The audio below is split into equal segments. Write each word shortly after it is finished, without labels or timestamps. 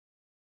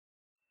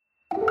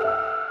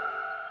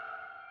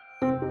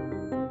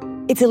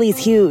It's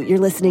Elise Hu. You're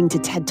listening to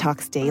TED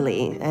Talks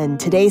Daily, and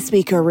today's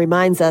speaker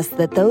reminds us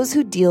that those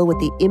who deal with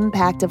the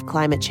impact of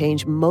climate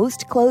change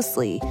most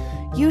closely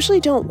usually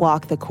don't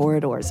walk the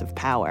corridors of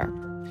power.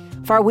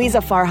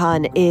 Farwiza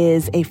Farhan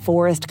is a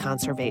forest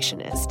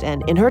conservationist,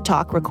 and in her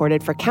talk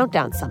recorded for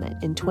Countdown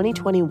Summit in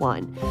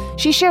 2021,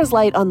 she shares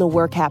light on the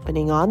work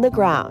happening on the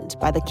ground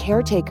by the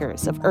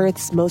caretakers of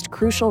Earth's most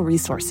crucial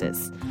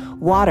resources,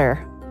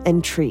 water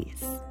and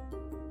trees.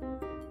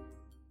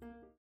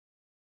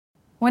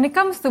 When it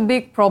comes to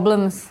big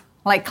problems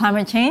like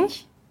climate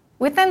change,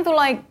 we tend to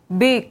like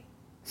big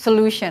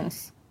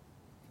solutions,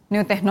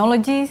 new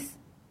technologies,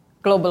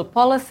 global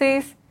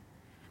policies,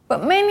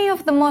 but many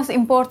of the most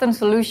important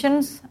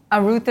solutions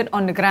are rooted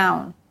on the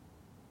ground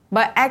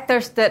by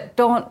actors that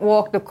don't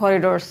walk the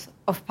corridors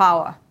of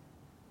power,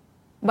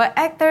 by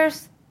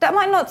actors that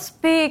might not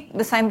speak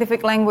the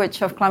scientific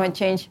language of climate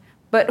change,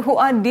 but who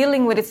are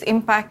dealing with its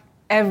impact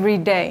every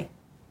day.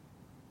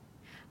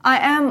 I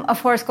am a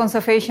forest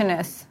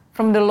conservationist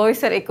from the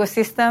Leseur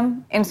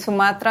ecosystem in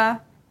Sumatran,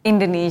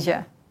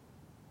 Indonesia.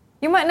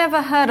 You might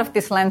never heard of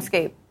this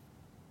landscape,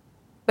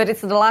 but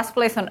it's the last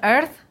place on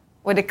Earth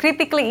where the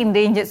critically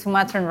endangered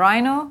Sumatran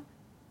rhino,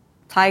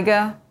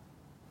 tiger,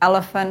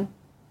 elephant,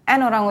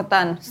 and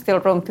orangutan still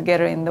roam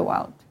together in the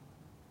wild.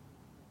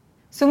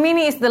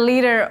 Sumini is the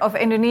leader of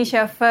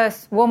Indonesia's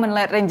first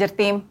woman-led ranger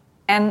team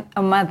and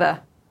a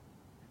mother,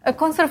 a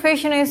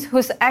conservationist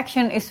whose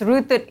action is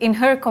rooted in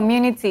her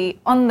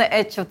community on the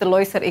edge of the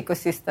Leseur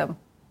ecosystem.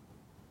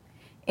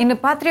 In the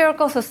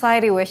patriarchal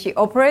society where she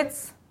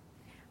operates,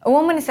 a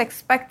woman is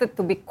expected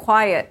to be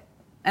quiet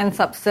and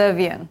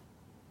subservient.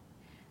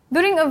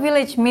 During a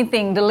village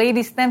meeting, the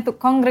ladies tend to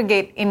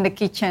congregate in the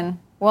kitchen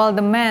while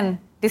the men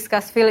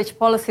discuss village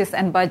policies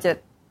and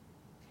budget.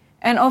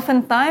 And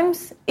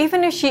oftentimes,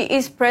 even if she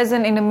is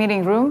present in the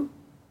meeting room,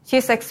 she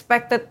is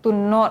expected to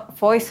not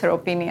voice her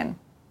opinion,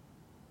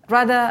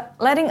 rather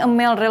letting a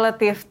male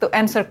relative to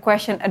answer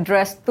questions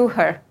addressed to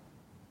her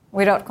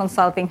without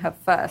consulting her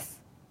first.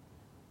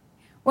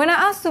 When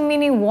I asked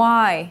Sumini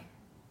why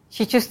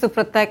she chose to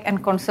protect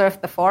and conserve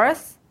the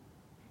forest,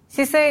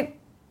 she said,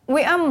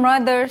 "We are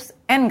mothers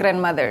and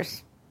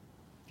grandmothers.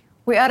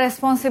 We are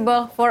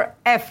responsible for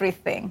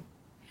everything.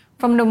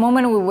 From the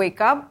moment we wake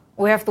up,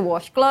 we have to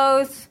wash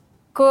clothes,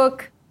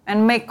 cook,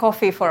 and make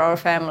coffee for our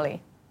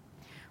family.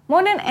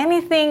 More than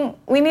anything,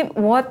 we need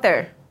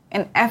water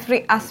in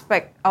every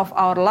aspect of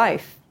our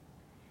life.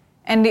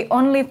 And the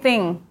only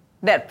thing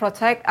that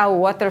protects our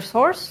water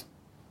source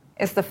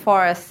is the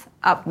forest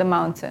up the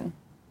mountain."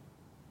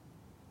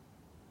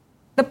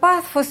 The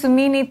path for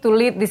Sumini to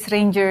lead these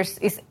rangers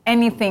is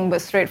anything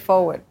but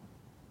straightforward.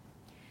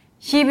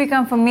 She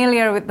became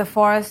familiar with the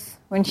forest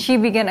when she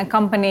began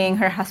accompanying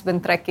her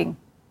husband trekking.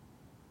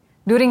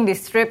 During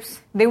these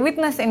trips, they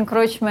witnessed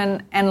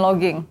encroachment and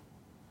logging.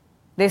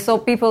 They saw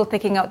people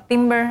taking out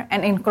timber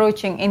and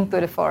encroaching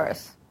into the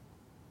forest.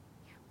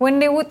 When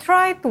they would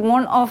try to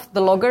warn off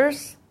the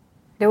loggers,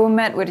 they were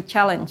met with a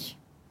challenge.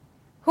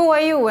 "Who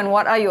are you and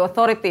what are your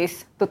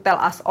authorities to tell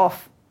us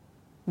off?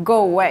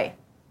 Go away."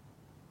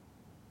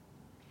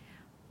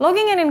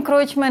 Logging and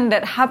encroachment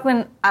that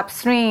happened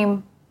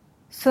upstream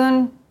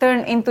soon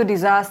turned into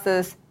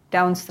disasters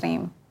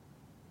downstream.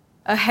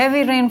 A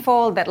heavy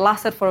rainfall that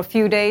lasted for a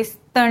few days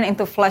turned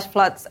into flash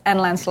floods and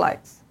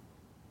landslides,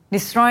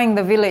 destroying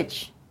the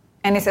village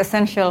and its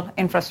essential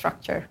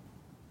infrastructure.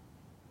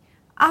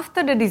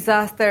 After the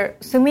disaster,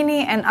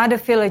 Sumini and other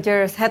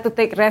villagers had to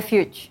take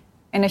refuge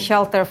in a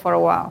shelter for a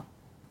while.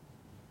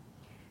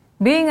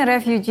 Being a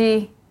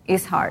refugee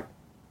is hard.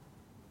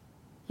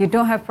 You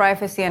don't have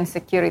privacy and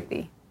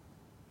security.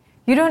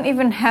 You don't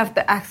even have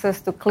the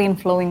access to clean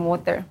flowing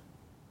water.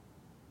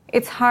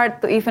 It's hard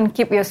to even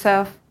keep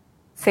yourself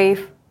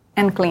safe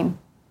and clean.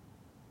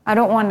 "I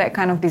don't want that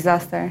kind of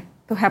disaster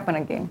to happen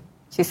again,"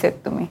 she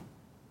said to me.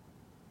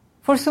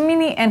 For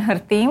Sumini and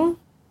her team,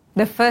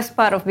 the first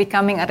part of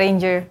becoming a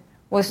ranger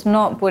was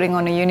not putting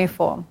on a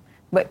uniform,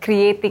 but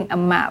creating a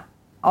map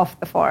of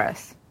the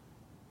forest.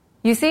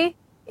 You see,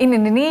 in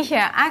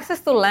Indonesia,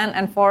 access to land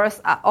and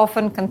forests are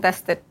often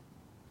contested.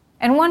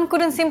 And one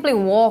couldn't simply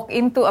walk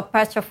into a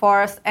patch of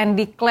forest and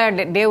declare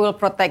that they will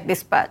protect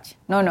this patch.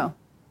 No.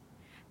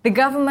 The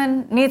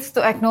government needs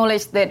to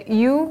acknowledge that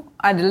you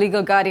are the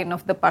legal guardian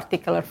of the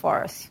particular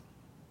forest.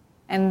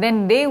 And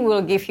then they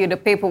will give you the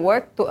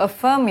paperwork to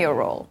affirm your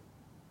role.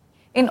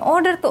 In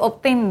order to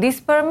obtain this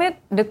permit,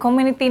 the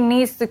community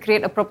needs to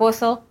create a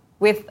proposal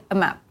with a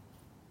map.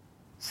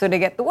 So they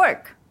get to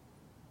work.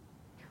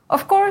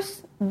 Of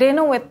course, they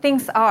know where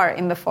things are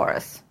in the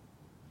forest,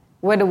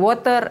 where the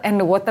water and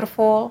the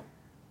waterfall,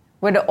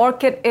 where the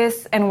orchid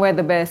is and where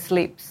the bear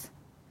sleeps.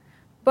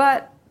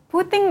 But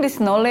putting this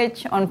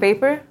knowledge on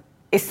paper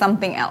is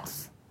something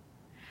else.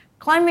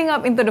 Climbing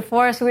up into the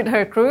forest with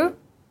her crew,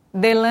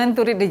 they learn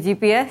to read the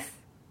GPS,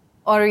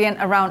 orient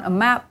around a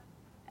map,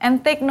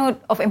 and take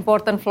note of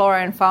important flora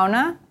and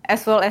fauna,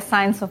 as well as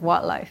signs of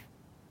wildlife.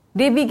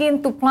 They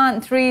begin to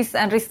plant trees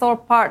and restore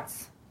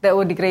parts that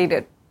were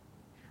degraded.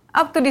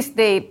 Up to this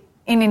date,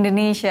 in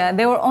Indonesia,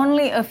 there were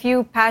only a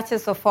few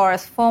patches of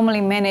forest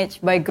formally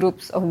managed by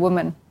groups of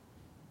women,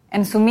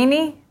 and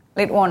Sumini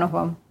led one of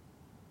them.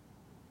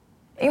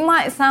 It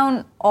might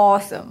sound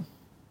awesome,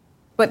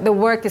 but the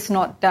work is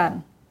not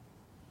done.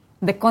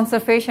 The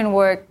conservation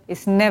work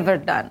is never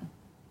done.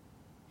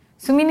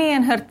 Sumini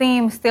and her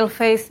team still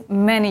face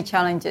many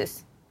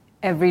challenges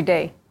every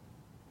day.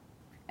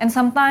 And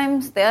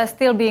sometimes they are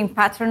still being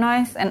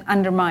patronized and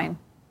undermined.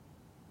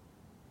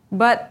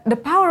 But the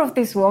power of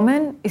this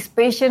woman is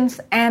patience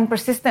and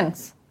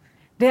persistence.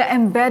 They are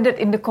embedded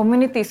in the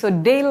community, so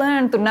they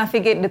learn to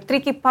navigate the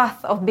tricky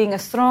path of being a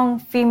strong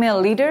female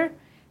leader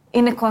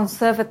in a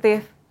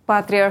conservative,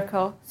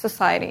 patriarchal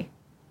society.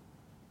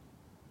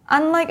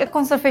 Unlike a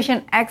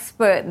conservation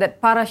expert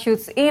that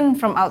parachutes in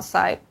from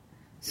outside,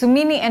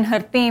 Sumini and her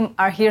team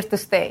are here to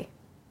stay,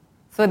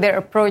 so their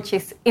approach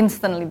is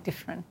instantly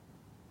different.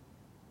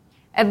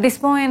 At this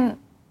point,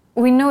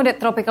 we know that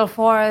tropical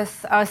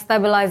forests are a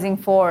stabilizing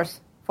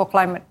force for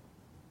climate.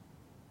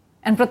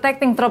 And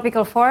protecting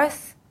tropical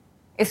forests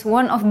is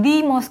one of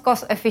the most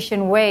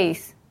cost-efficient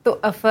ways to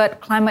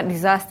avert climate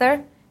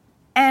disaster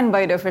and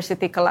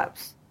biodiversity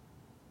collapse.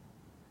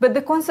 But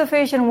the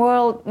conservation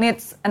world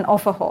needs an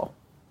overhaul.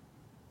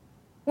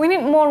 We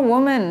need more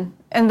women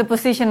in the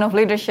position of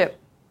leadership.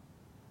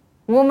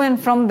 Women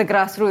from the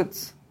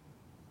grassroots.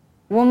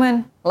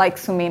 Women like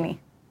Sumini.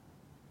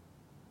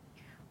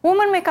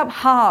 Women make up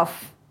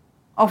half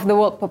of the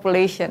world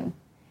population,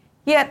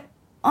 yet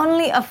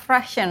only a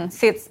fraction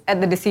sits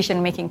at the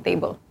decision-making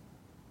table.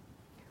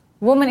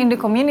 Women in the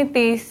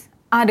communities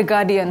are the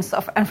guardians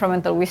of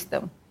environmental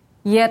wisdom,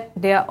 yet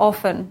they are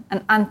often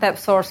an untapped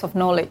source of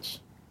knowledge,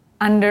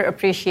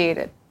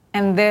 underappreciated,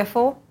 and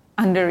therefore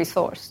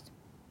under-resourced.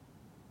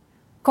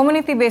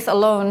 Community-based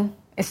alone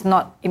is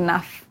not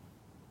enough.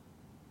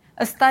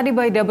 A study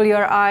by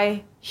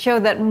WRI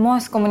showed that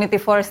most community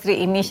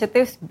forestry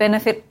initiatives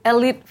benefit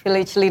elite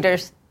village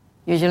leaders,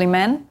 usually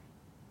men,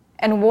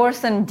 and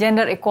worsen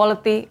gender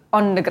equality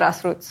on the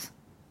grassroots.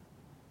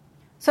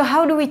 So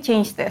how do we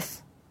change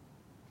this?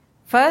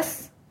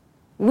 First,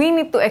 we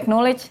need to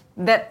acknowledge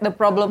that the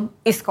problem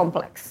is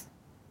complex.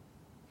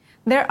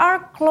 There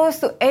are close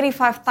to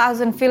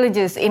 85,000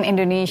 villages in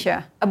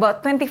Indonesia.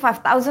 About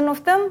 25,000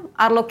 of them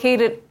are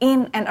located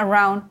in and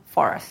around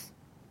forests.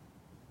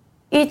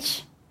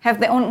 Each have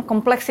their own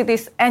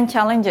complexities and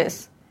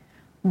challenges,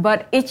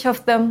 but each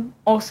of them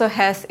also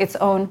has its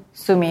own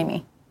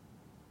Sumini.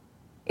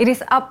 It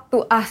is up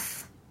to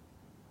us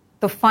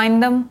to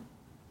find them,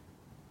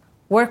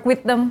 work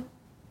with them,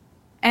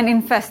 and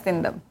invest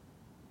in them.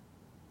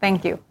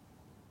 Thank you.